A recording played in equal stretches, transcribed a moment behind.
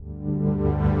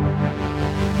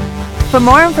For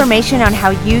more information on how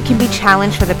you can be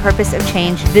challenged for the purpose of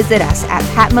change, visit us at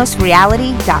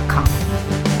patmosreality.com.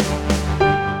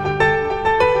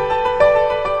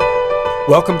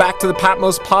 Welcome back to the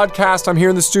Patmos Podcast. I'm here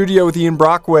in the studio with Ian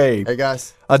Brockway. Hey,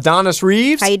 guys. Adonis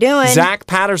Reeves. How you doing? Zach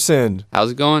Patterson.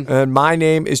 How's it going? And my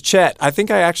name is Chet. I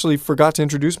think I actually forgot to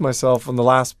introduce myself on the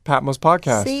last Patmos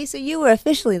Podcast. See, so you were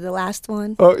officially the last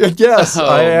one. Oh, yes,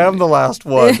 I am the last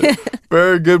one.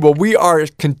 Very good. Well, we are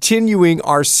continuing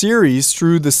our series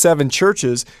through the 7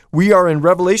 churches. We are in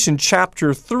Revelation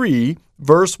chapter 3,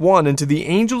 verse 1. And to the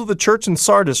angel of the church in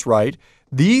Sardis write,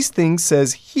 "These things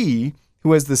says he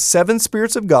who has the 7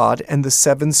 spirits of God and the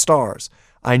 7 stars.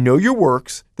 I know your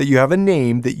works, that you have a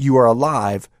name, that you are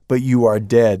alive, but you are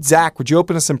dead." Zach, would you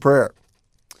open us in prayer?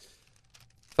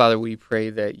 Father, we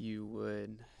pray that you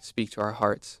would speak to our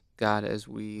hearts. God, as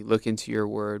we look into your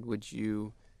word, would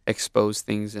you expose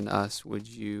things in us? Would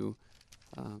you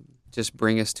just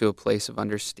bring us to a place of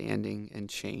understanding and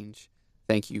change?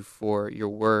 Thank you for your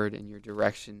word and your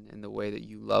direction and the way that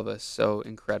you love us so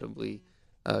incredibly.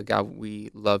 God,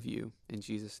 we love you. In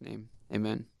Jesus' name,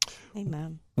 amen.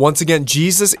 Amen. Once again,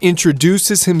 Jesus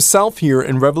introduces himself here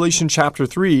in Revelation chapter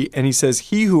 3, and he says,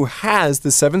 he who has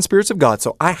the 7 spirits of God.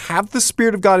 So I have the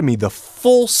Spirit of God in me, the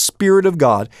full Spirit of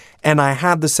God, and I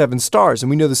have the 7 stars. And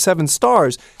we know the 7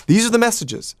 stars, these are the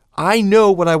messages. I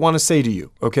know what I want to say to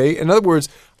you, okay? In other words,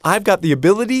 I've got the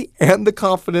ability and the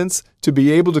confidence to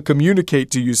be able to communicate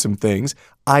to you some things.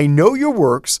 I know your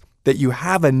works, that you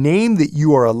have a name, that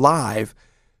you are alive,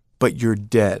 but you're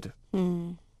dead.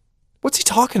 What's he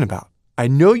talking about? I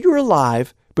know you're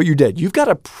alive, but you're dead. You've got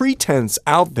a pretense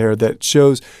out there that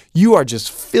shows you are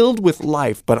just filled with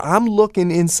life, but I'm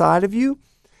looking inside of you,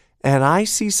 and I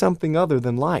see something other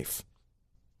than life.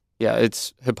 Yeah,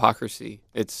 it's hypocrisy.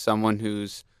 It's someone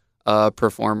who's a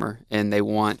performer, and they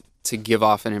want to give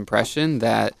off an impression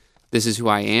that this is who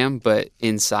I am, but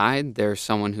inside there's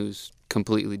someone who's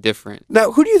completely different.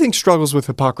 Now, who do you think struggles with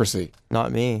hypocrisy?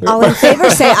 Not me. All in favor,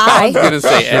 say I was aye. going to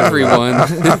say everyone.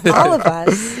 All of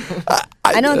us.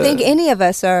 I don't think any of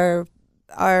us are,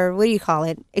 what do you call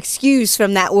it, excused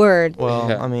from that word. Well,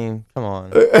 Yeah. I mean, come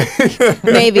on.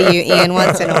 Maybe you, Ian,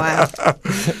 once in a while.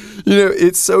 You know,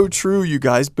 it's so true, you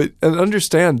guys, but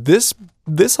understand this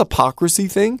hypocrisy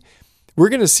thing, we're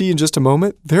going to see in just a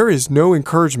moment, there is no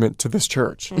encouragement to this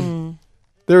church.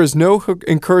 There is no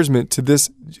encouragement to this,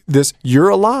 you're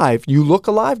alive, you look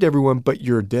alive to everyone, but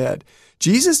you're dead.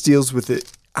 Jesus deals with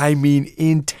it,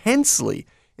 intensely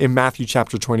in Matthew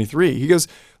chapter 23. He goes,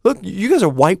 look, you guys are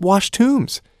whitewashed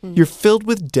tombs. You're filled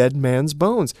with dead man's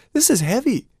bones. This is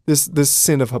heavy, this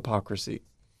sin of hypocrisy.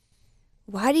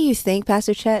 Why do you think,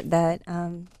 Pastor Chet, that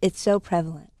it's so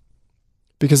prevalent?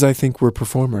 Because I think we're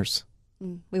performers.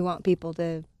 We want people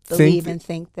to believe and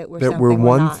think that we're that something we're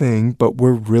one not. thing, but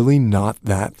we're really not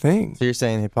that thing. So you're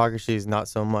saying hypocrisy is not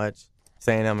so much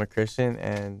saying I'm a Christian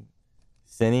and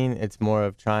sinning, it's more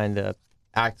of trying to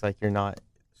act like you're not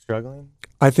struggling?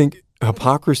 I think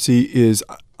hypocrisy is,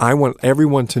 I want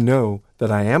everyone to know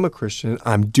that I am a Christian,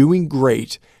 I'm doing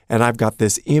great, and I've got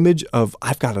this image of,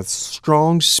 I've got a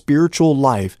strong spiritual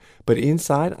life, but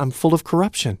inside I'm full of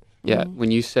corruption. Yeah,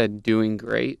 when you said doing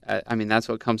great, I mean, that's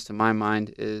what comes to my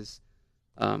mind is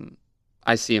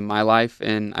I see in my life,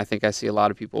 and I think I see a lot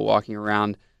of people walking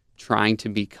around trying to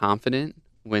be confident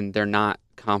when they're not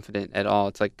confident at all.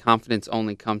 It's like confidence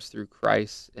only comes through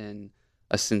Christ and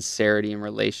a sincerity and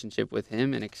relationship with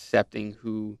him and accepting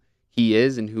who he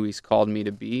is and who he's called me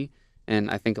to be. And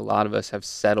I think a lot of us have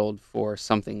settled for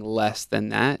something less than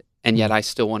that, and yet I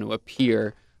still want to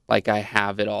appear like I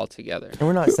have it all together. And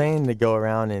we're not saying to go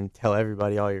around and tell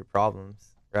everybody all your problems,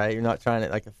 right? You're not trying to,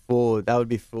 like a fool, that would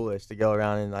be foolish to go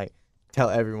around and like tell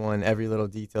everyone every little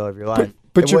detail of your life.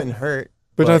 But it you- wouldn't hurt.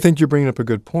 But I think you're bringing up a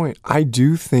good point. I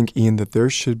do think, Ian, that there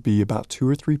should be about 2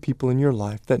 or 3 people in your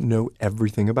life that know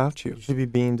everything about you. You should be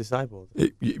being discipled.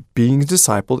 Being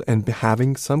discipled and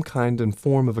having some kind and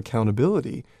form of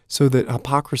accountability so that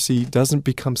hypocrisy doesn't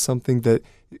become something that,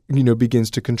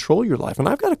 begins to control your life. And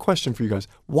I've got a question for you guys.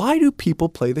 Why do people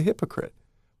play the hypocrite?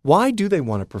 Why do they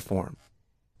want to perform?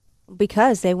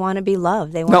 Because they want to be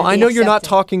loved. They want No, to be I know you're not accepted.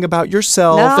 talking about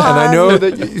yourself, No. and I know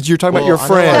that you're talking about your I know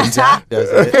friends. Zach does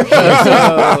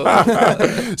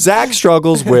it. Zach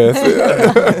struggles with.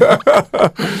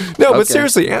 No, but Okay.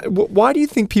 seriously, why do you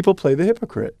think people play the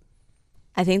hypocrite?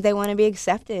 I think they want to be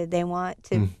accepted. They want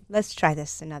to, let's try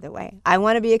this another way. I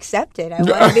want to be accepted. I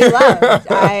want to be loved.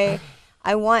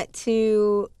 I want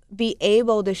to be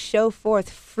able to show forth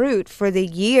fruit for the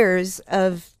years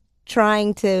of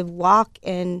trying to walk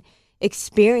and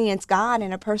experience God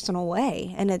in a personal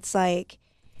way. And it's like,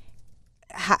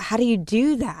 how do you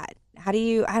do that? How do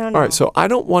you, I don't know. All right, so I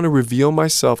don't want to reveal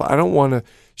myself. I don't want to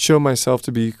show myself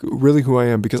to be really who I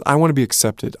am because I want to be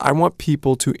accepted. I want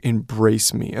people to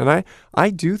embrace me. And I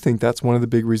do think that's one of the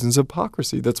big reasons of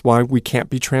hypocrisy. That's why we can't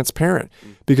be transparent,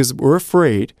 because we're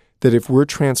afraid that if we're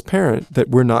transparent, that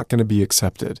we're not going to be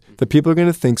accepted, that people are going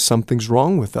to think something's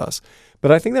wrong with us.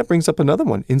 But I think that brings up another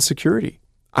one, insecurity.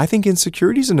 I think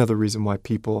insecurity is another reason why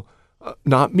people,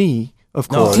 not me,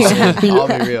 of No, course. I'll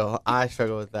be real. I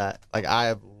struggle with that. Like,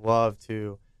 I love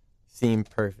to seem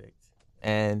perfect.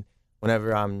 And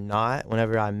whenever I'm not,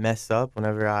 whenever I mess up,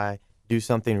 whenever I do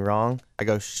something wrong, I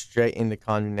go straight into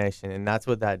condemnation. And that's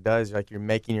what that does. Like, you're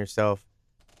making yourself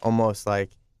almost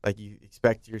like you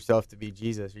expect yourself to be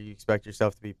Jesus, or you expect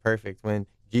yourself to be perfect, when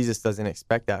Jesus doesn't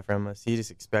expect that from us. He just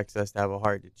expects us to have a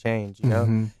heart to change, you know?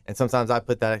 Mm-hmm. And sometimes I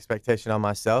put that expectation on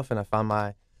myself, and I find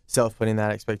myself putting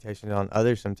that expectation on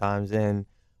others sometimes. And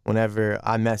whenever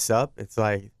I mess up, it's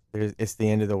like it's the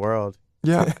end of the world.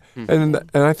 Yeah, and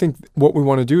I think what we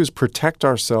want to do is protect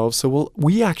ourselves, so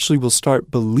we actually will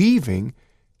start believing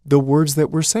the words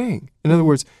that we're saying. In other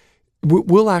words,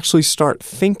 we'll actually start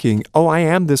thinking, oh, I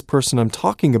am this person I'm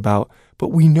talking about, but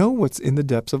we know what's in the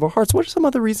depths of our hearts. What are some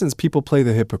other reasons people play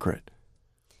the hypocrite?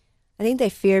 I think they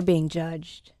fear being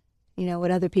judged. You know, what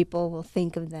other people will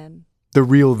think of them. The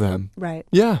real them. Right.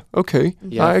 Yeah, okay.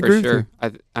 Yeah, I agree for sure.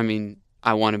 with you. I mean,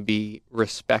 I want to be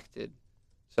respected.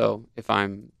 So if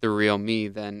I'm the real me,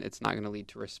 then it's not going to lead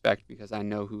to respect because I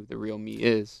know who the real me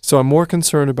is. So I'm more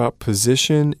concerned about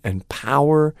position and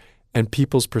power and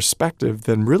people's perspective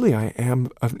than really I am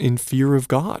in fear of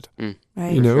God.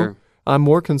 Right. You know, Sure. I'm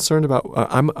more concerned about,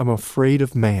 I'm afraid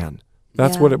of man.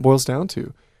 That's Yeah. what it boils down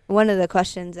to. One of the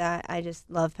questions I just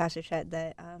love, Pastor Chet,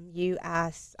 that you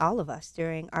asked all of us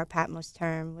during our Patmos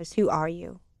term was, who are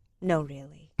you? No,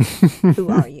 really. Who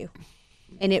are you?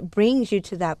 And it brings you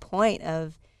to that point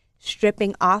of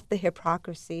stripping off the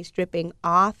hypocrisy, stripping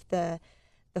off the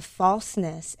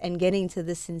falseness, and getting to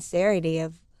the sincerity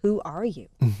of who are you?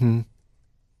 Mm-hmm.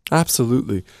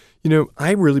 Absolutely. You know,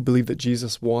 I really believe that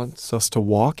Jesus wants us to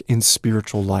walk in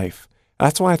spiritual life.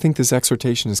 That's why I think this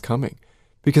exhortation is coming,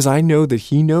 because I know that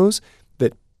he knows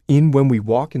that when we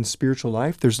walk in spiritual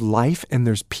life, there's life and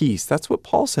there's peace. That's what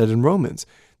Paul said in Romans,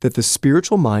 that the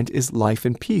spiritual mind is life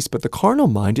and peace, but the carnal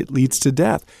mind, it leads to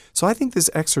death. So I think this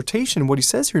exhortation, what he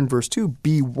says here in verse 2,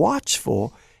 be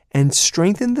watchful and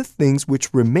strengthen the things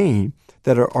which remain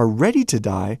that are ready to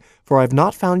die, for I have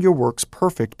not found your works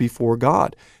perfect before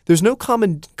God. There's no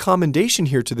commendation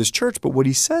here to this church, but what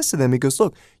he says to them, he goes,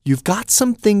 look, you've got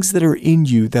some things that are in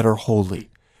you that are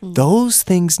holy. Those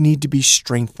things need to be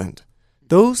strengthened.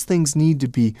 Those things need to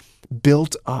be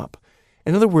built up.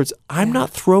 In other words, I'm not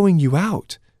throwing you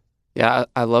out. Yeah,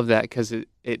 I love that because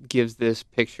it gives this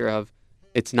picture of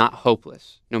it's not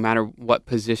hopeless, no matter what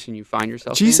position you find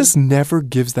yourself in. Jesus never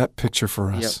gives that picture for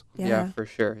us. Yep. Yeah. Yeah, for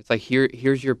sure. It's like,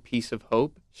 here's your piece of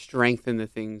hope. Strengthen the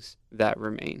things that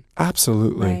remain.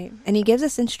 Absolutely. Right. And he gives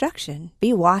us instruction.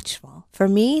 Be watchful. For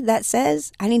me, that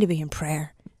says I need to be in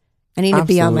prayer. I need to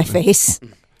be on my Absolutely. face.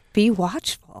 Be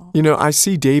watchful. You know, I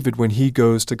see David when he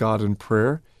goes to God in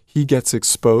prayer, he gets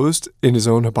exposed in his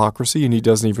own hypocrisy and he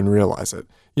doesn't even realize it.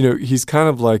 You know, he's kind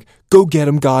of like, go get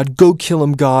him, God. Go kill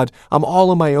him, God. I'm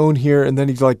all on my own here. And then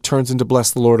he like turns into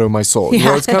bless the Lord, oh my soul. You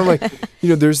know, it's kind of like, you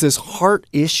know, there's this heart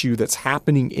issue that's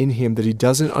happening in him that he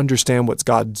doesn't understand what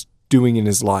God's doing in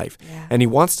his life. Yeah. And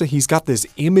he's got this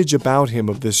image about him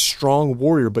of this strong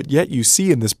warrior, but yet you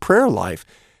see in this prayer life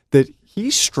that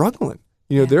he's struggling.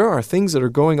 You know, there are things that are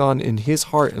going on in his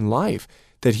heart and life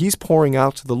that he's pouring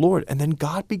out to the Lord. And then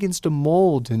God begins to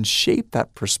mold and shape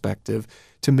that perspective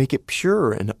to make it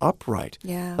pure and upright.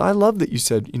 Yeah. I love that you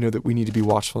said, you know, that we need to be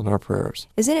watchful in our prayers.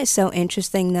 Isn't it so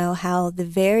interesting, though, how the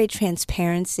very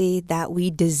transparency that we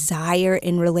desire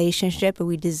in relationship or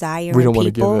we desire We in don't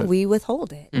wanna give people, it. we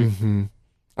withhold it. Mm-hmm.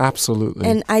 Absolutely.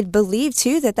 And I believe,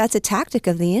 too, that that's a tactic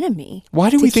of the enemy. Why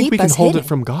do to we think keep we can us hold it hidden.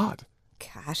 from God?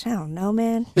 Gosh, I don't know,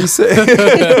 man. He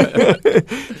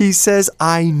says,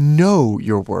 I know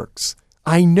your works.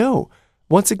 I know.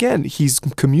 Once again, he's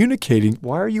communicating,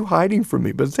 why are you hiding from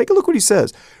me? But take a look what he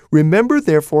says. Remember,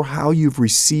 therefore, how you've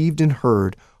received and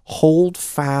heard. Hold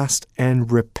fast and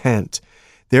repent.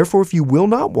 Therefore, if you will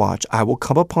not watch, I will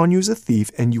come upon you as a thief,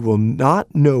 and you will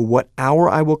not know what hour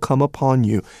I will come upon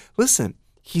you. Listen,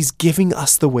 he's giving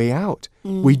us the way out.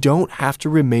 We don't have to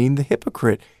remain the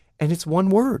hypocrite. And it's one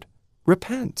word,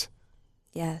 repent.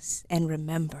 Yes, and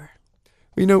remember.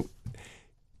 You know,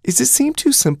 does it seem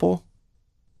too simple?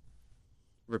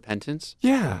 Repentance?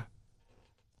 Yeah.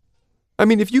 I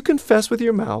mean, if you confess with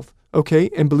your mouth, okay,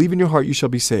 and believe in your heart, you shall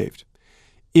be saved.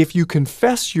 if you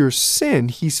confess your sin,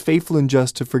 he's faithful and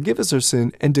just to forgive us our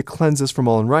sin and to cleanse us from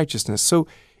all unrighteousness. So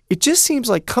it just seems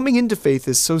like coming into faith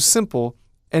is so simple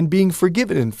and being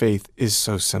forgiven in faith is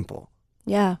so simple.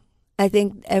 Yeah. I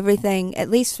think everything, at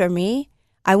least for me,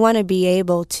 I want to be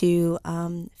able to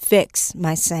fix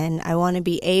my sin. I want to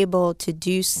be able to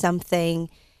do something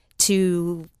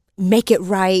to make it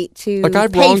right, to Like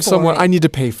I've pay wronged for someone, it. I need to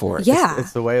pay for it. Yeah.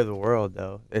 It's the way of the world,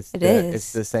 though. It's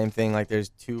the same thing. Like there's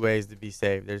two ways to be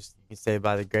saved. You can saved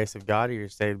by the grace of God, or you're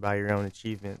saved by your own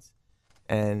achievements,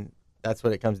 and that's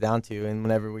what it comes down to. And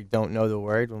whenever we don't know the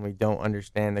word, when we don't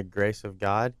understand the grace of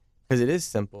God, because it is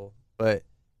simple, but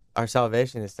our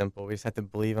salvation is simple. We just have to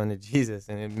believe unto Jesus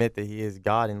and admit that He is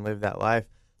God and live that life.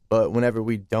 But whenever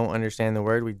we don't understand the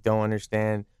word, we don't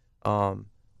understand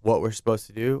what we're supposed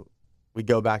to do, we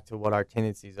go back to what our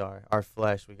tendencies are, our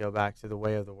flesh. We go back to the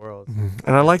way of the world.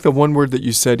 And I like the one word that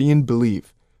you said, Ian,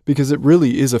 believe, because it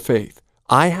really is a faith.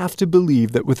 I have to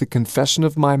believe that with the confession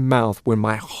of my mouth, when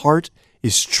my heart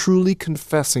is truly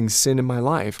confessing sin in my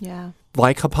life, Yeah.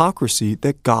 like hypocrisy,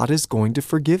 that God is going to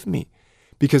forgive me.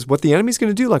 Because what the enemy's going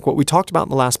to do, like what we talked about in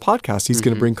the last podcast, he's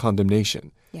going to bring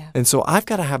condemnation. Yeah. And so I've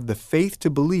got to have the faith to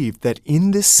believe that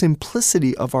in this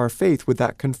simplicity of our faith, with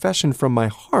that confession from my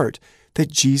heart, that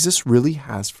Jesus really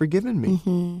has forgiven me.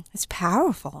 Mm-hmm. It's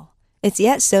powerful. It's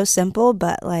yet so simple,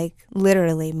 but like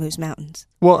literally moves mountains.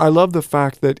 Well, I love the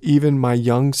fact that even my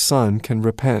young son can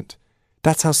repent.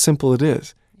 That's how simple it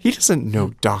is. He doesn't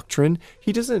know doctrine.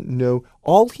 He doesn't know.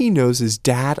 All he knows is,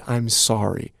 Dad, I'm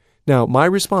sorry. Now, my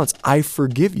response, I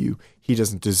forgive you. He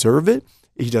doesn't deserve it.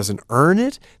 He doesn't earn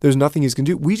it. There's nothing he's going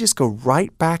to do. We just go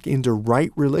right back into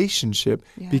right relationship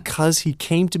because he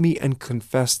came to me and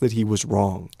confessed that he was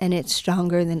wrong. And it's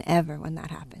stronger than ever when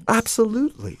that happens.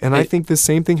 Absolutely. And I think the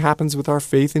same thing happens with our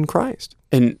faith in Christ.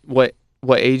 And what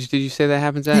age did you say that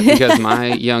happens at? Because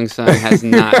my young son has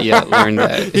not yet learned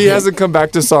that. He hasn't come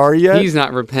back to sorry yet. He's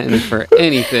not repenting for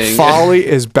anything. Folly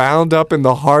is bound up in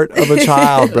the heart of a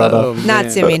child, brother. Oh, Not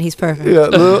man. Simeon, he's perfect. Yeah,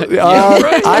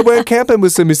 right. I went camping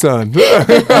with Simeon's son.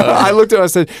 I looked at him and I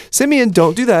said, Simeon,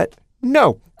 don't do that.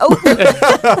 No.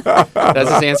 That's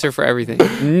his answer for everything.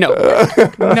 No.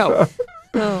 No.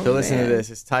 Oh, So listen man. to this.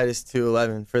 It's Titus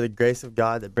 2:11. For the grace of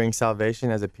God that brings salvation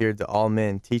has appeared to all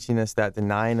men, teaching us that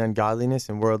denying ungodliness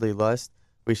and worldly lust,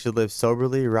 we should live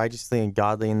soberly, righteously, and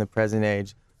godly in the present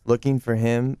age, looking for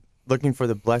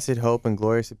the blessed hope and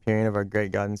glorious appearing of our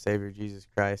great God and Savior Jesus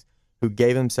Christ, who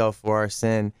gave Himself for our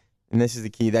sin. And this is the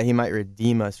key, that He might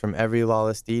redeem us from every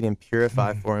lawless deed and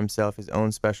purify for Himself His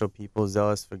own special people,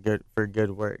 zealous for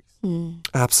good works.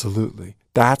 Absolutely.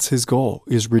 That's his goal,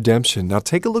 is redemption. Now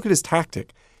take a look at his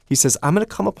tactic. He says, I'm going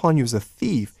to come upon you as a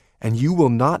thief, and you will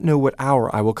not know what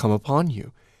hour I will come upon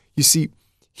you. You see,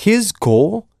 his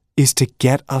goal is to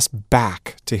get us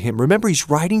back to him. Remember, he's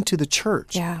writing to the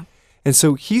church. Yeah. And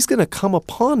so he's going to come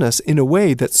upon us in a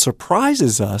way that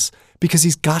surprises us because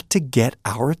he's got to get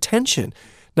our attention.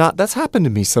 Now, that's happened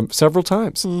to me several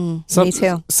times. Me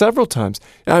too. Several times.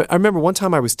 I remember one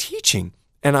time I was teaching,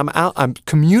 and I'm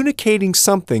communicating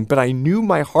something, but I knew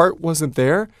my heart wasn't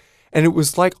there. And it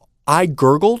was like I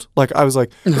gurgled, like I was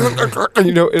like,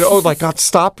 it like got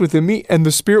stopped within me. And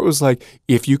the Spirit was like,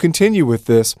 if you continue with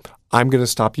this, I'm going to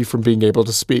stop you from being able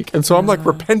to speak. And so I'm like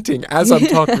repenting as I'm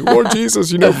talking. Lord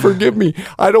Jesus, forgive me.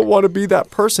 I don't want to be that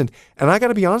person. And I got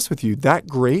to be honest with you, that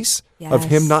grace of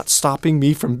him Yes. not stopping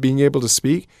me from being able to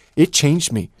speak, it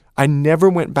changed me. I never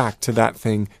went back to that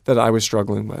thing that I was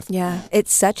struggling with. Yeah,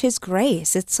 it's such His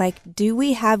grace. It's like, do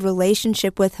we have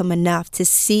relationship with Him enough to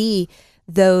see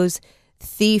those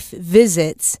thief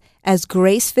visits as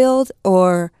grace-filled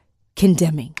or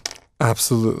condemning?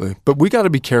 Absolutely. But we got to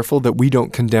be careful that we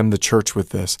don't condemn the church with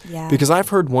this. Yeah. Because I've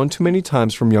heard one too many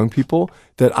times from young people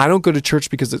that I don't go to church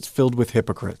because it's filled with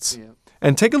hypocrites. Yeah.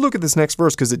 And take a look at this next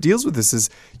verse because it deals with this. Is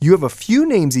you have a few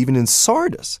names even in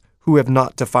Sardis who have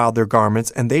not defiled their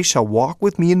garments, and they shall walk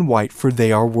with me in white, for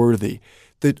they are worthy.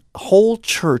 The whole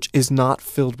church is not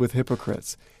filled with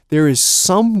hypocrites. There is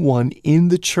someone in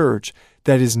the church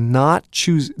that is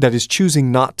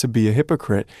choosing not to be a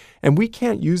hypocrite. And we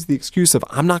can't use the excuse of,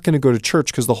 I'm not going to go to church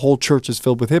because the whole church is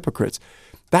filled with hypocrites.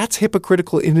 That's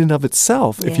hypocritical in and of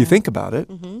itself, if you Yeah. think about it.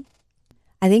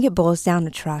 I think it boils down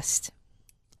to trust.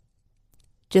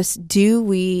 Just, do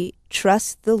we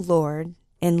trust the Lord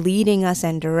in leading us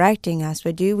and directing us,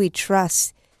 or do we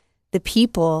trust the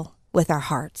people with our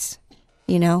hearts?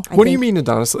 What do you mean,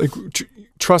 Adonis? Like,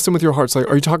 trust them with your hearts. Like,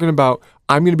 are you talking about,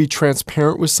 I'm going to be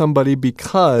transparent with somebody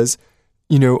because,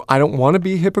 I don't want to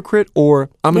be a hypocrite, or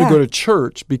I'm going to Yeah. go to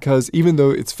church because even though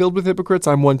it's filled with hypocrites,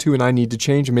 I'm one too, and I need to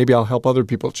change, and maybe I'll help other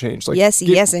people change. Like, yes,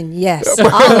 yes, and yes. All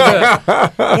of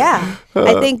it. Yeah,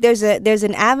 I think there's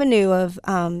an avenue of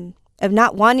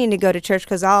not wanting to go to church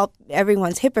because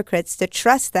everyone's hypocrites. To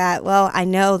trust that, well, I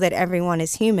know that everyone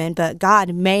is human, but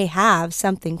God may have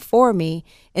something for me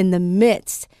in the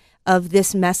midst of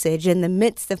this message, in the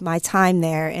midst of my time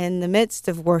there, in the midst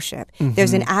of worship.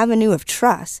 There's an avenue of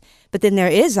trust, but then there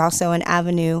is also an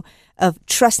avenue of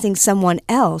trusting someone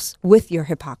else with your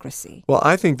hypocrisy. Well,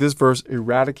 I think this verse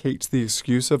eradicates the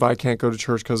excuse of I can't go to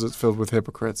church because it's filled with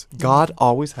hypocrites. God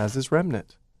always has his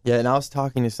remnant. Yeah, and I was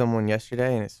talking to someone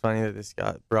yesterday, and it's funny that this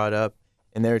got brought up,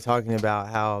 and they were talking about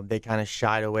how they kind of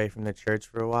shied away from the church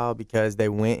for a while because they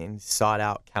went and sought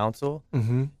out counsel,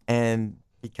 and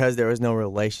because there was no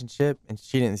relationship, and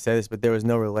she didn't say this, but there was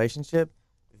no relationship,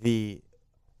 the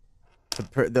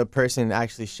person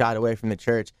actually shied away from the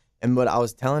church. And what I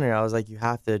was telling her, I was like, you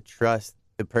have to trust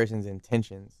the person's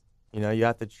intentions. You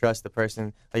have to trust the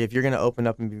person. Like, if you're going to open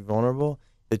up and be vulnerable,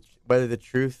 whether the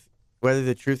truth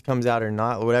comes out or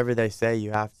not, whatever they say,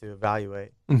 you have to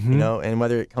evaluate. And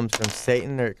whether it comes from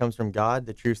Satan or it comes from God,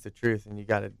 the truth's the truth, and you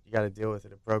got to deal with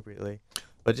it appropriately.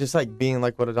 But just like being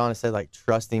like what Adonis said, like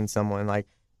trusting someone. Like,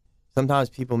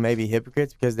 sometimes people may be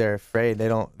hypocrites because they're afraid. They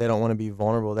don't want to be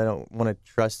vulnerable. They don't want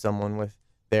to trust someone with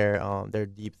their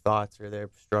deep thoughts or their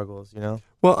struggles.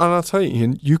 Well, and I'll tell you,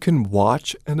 Ian, you can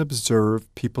watch and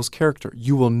observe people's character.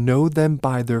 You will know them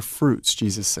by their fruits,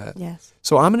 Jesus said. Yes.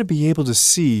 So I'm going to be able to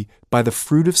see by the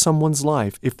fruit of someone's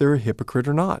life if they're a hypocrite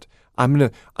or not.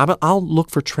 I'll look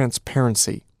for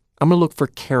transparency. I'm going to look for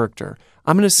character.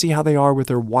 I'm going to see how they are with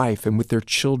their wife and with their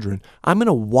children. I'm going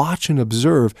to watch and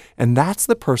observe, and that's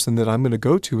the person that I'm going to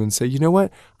go to and say, you know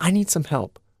what? I need some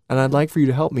help, and I'd like for you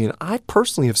to help me. And I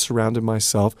personally have surrounded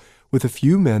myself with a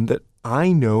few men that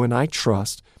I know and I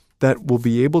trust that will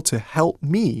be able to help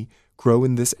me grow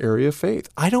in this area of faith.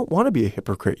 I don't want to be a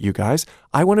hypocrite, you guys.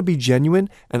 I want to be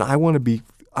genuine, and I want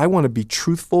to be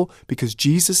truthful because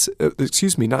Jesus,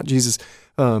 not Jesus,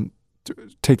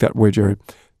 take that away, Jared.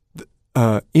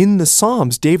 In the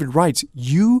Psalms, David writes,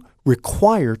 you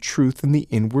require truth in the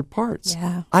inward parts.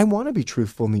 Yeah. I want to be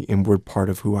truthful in the inward part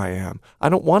of who I am. I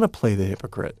don't want to play the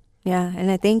hypocrite. Yeah, and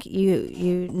I think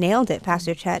you nailed it,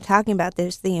 Pastor Chat, talking about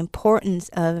this, the importance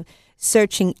of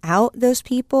searching out those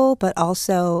people, but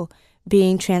also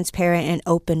being transparent and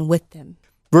open with them.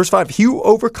 Verse 5, he who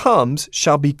overcomes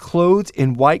shall be clothed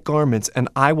in white garments, and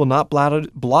I will not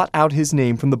blot out his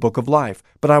name from the book of life,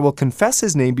 but I will confess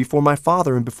his name before my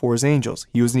Father and before his angels.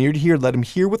 He was near to hear, let him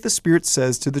hear what the Spirit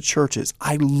says to the churches.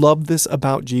 I love this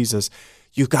about Jesus.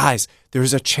 You guys,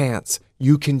 there's a chance.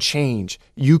 You can change.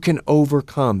 You can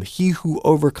overcome. He who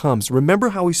overcomes. Remember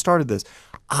how he started this.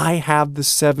 I have the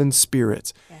 7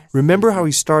 spirits. Yes. Remember how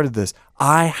he started this.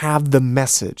 I have the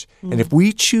message. And if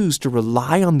we choose to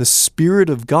rely on the Spirit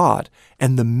of God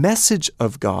and the message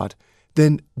of God,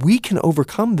 then we can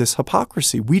overcome this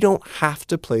hypocrisy. We don't have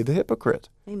to play the hypocrite.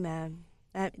 Amen.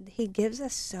 He gives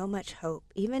us so much hope.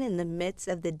 Even in the midst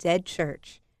of the dead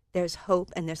church, there's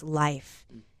hope and there's life.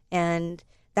 And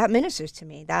that ministers to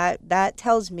me. That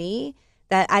tells me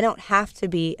that I don't have to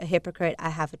be a hypocrite. I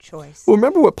have a choice. Well,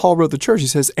 remember what Paul wrote the church. He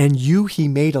says, and you he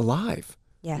made alive.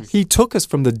 Yes. He took us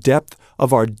from the depth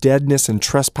of our deadness and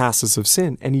trespasses of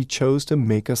sin, and he chose to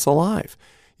make us alive.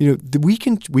 We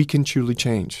can truly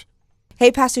change.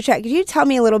 Hey, Pastor Chuck, could you tell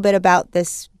me a little bit about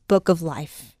this book of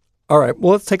life? All right,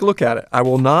 well, let's take a look at it. I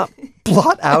will not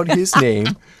blot out his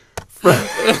name.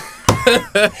 I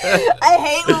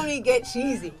hate when we get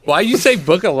cheesy. Why you say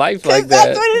book of life like that?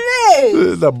 That's what it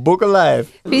is. The book of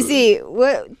life. PC,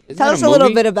 tell us a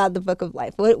little bit about the book of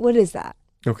life. What is that?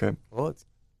 Okay. Well, it's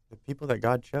the people that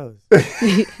God chose.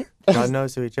 God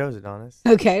knows who he chose, Adonis.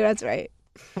 Okay, that's right.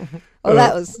 Well,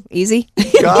 that was easy.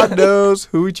 God knows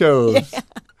who he chose.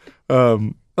 Yeah.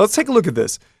 Let's take a look at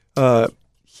this.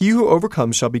 He who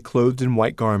overcomes shall be clothed in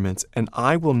white garments, and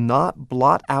I will not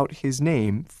blot out his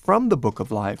name from the book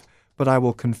of life, but I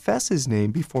will confess his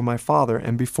name before my Father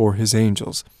and before his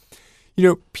angels.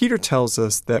 Peter tells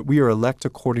us that we are elect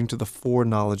according to the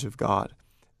foreknowledge of God.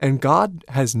 And God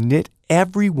has knit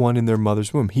everyone in their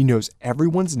mother's womb. He knows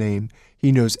everyone's name.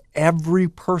 He knows every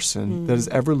person that has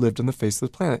ever lived on the face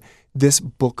of the planet. This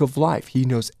book of life, he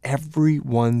knows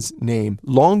everyone's name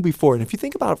long before. And if you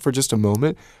think about it for just a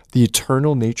moment, the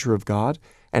eternal nature of God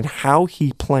and how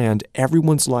he planned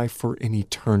everyone's life for an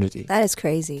eternity. That is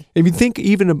crazy. If you think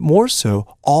even more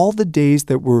so, all the days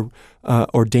that were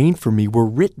ordained for me were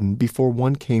written before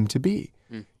one came to be.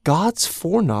 God's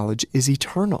foreknowledge is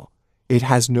eternal. It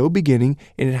has no beginning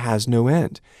and it has no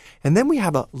end. And then we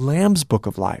have a Lamb's Book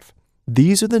of Life.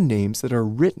 These are the names that are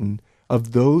written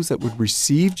of those that would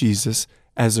receive Jesus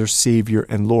as their Savior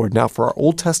and Lord. Now, for our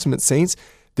Old Testament saints,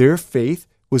 their faith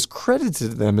was credited to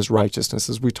them as righteousness,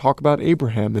 as we talk about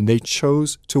Abraham, and they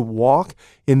chose to walk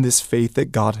in this faith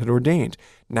that God had ordained.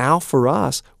 Now, for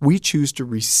us, we choose to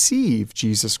receive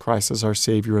Jesus Christ as our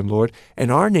Savior and Lord,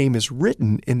 and our name is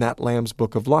written in that Lamb's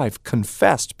Book of Life,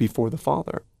 confessed before the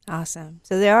Father. Awesome.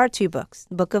 So there are two books,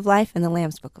 the Book of Life and the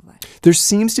Lamb's Book of Life. There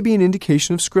seems to be an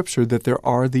indication of Scripture that there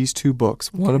are these two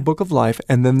books, one a Book of Life,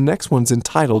 and then the next one's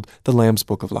entitled the Lamb's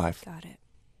Book of Life. Got it.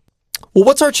 Well,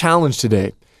 what's our challenge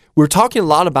today? We're talking a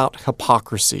lot about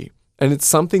hypocrisy, and it's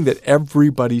something that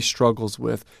everybody struggles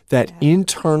with, that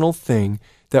internal thing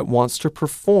that wants to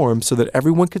perform so that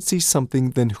everyone could see something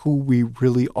than who we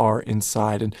really are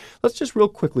inside. And let's just real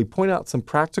quickly point out some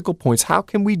practical points. How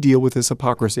can we deal with this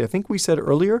hypocrisy? I think we said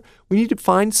earlier, we need to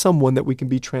find someone that we can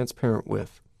be transparent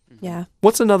with. Yeah.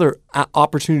 What's another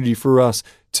opportunity for us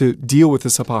to deal with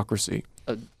this hypocrisy?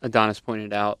 Adonis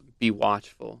pointed out, be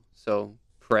watchful. So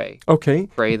pray. Okay.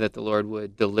 Pray that the Lord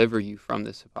would deliver you from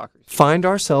this hypocrisy. Find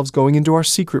ourselves going into our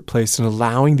secret place and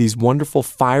allowing these wonderful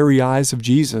fiery eyes of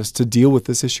Jesus to deal with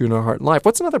this issue in our heart and life.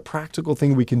 What's another practical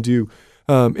thing we can do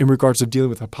in regards to dealing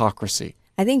with hypocrisy?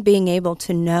 I think being able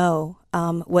to know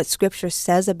what Scripture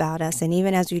says about us, and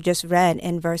even as you just read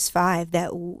in verse 5,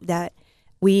 that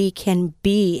we can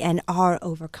be and are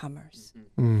overcomers.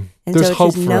 And There's so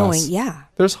hope just for knowing, us. yeah.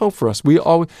 There's hope for us.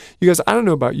 You guys, I don't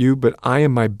know about you, but I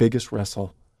am my biggest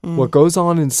wrestle. What goes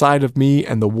on inside of me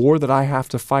and the war that I have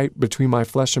to fight between my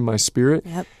flesh and my spirit,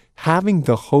 having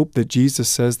the hope that Jesus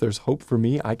says there's hope for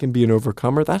me, I can be an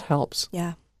overcomer, that helps.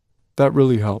 Yeah. That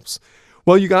really helps.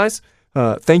 Well, you guys,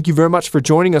 thank you very much for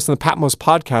joining us on the Patmos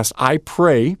podcast. I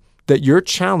pray that your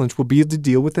challenge will be to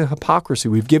deal with the hypocrisy.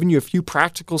 We've given you a few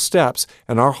practical steps,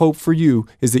 and our hope for you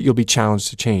is that you'll be challenged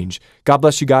to change. God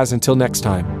bless you guys. Until next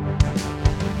time.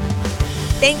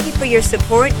 Thank you for your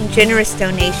support and generous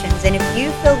donations. And if you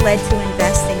feel led to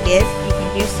invest and give, you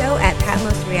can do so at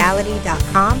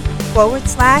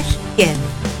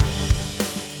patmosreality.com/give.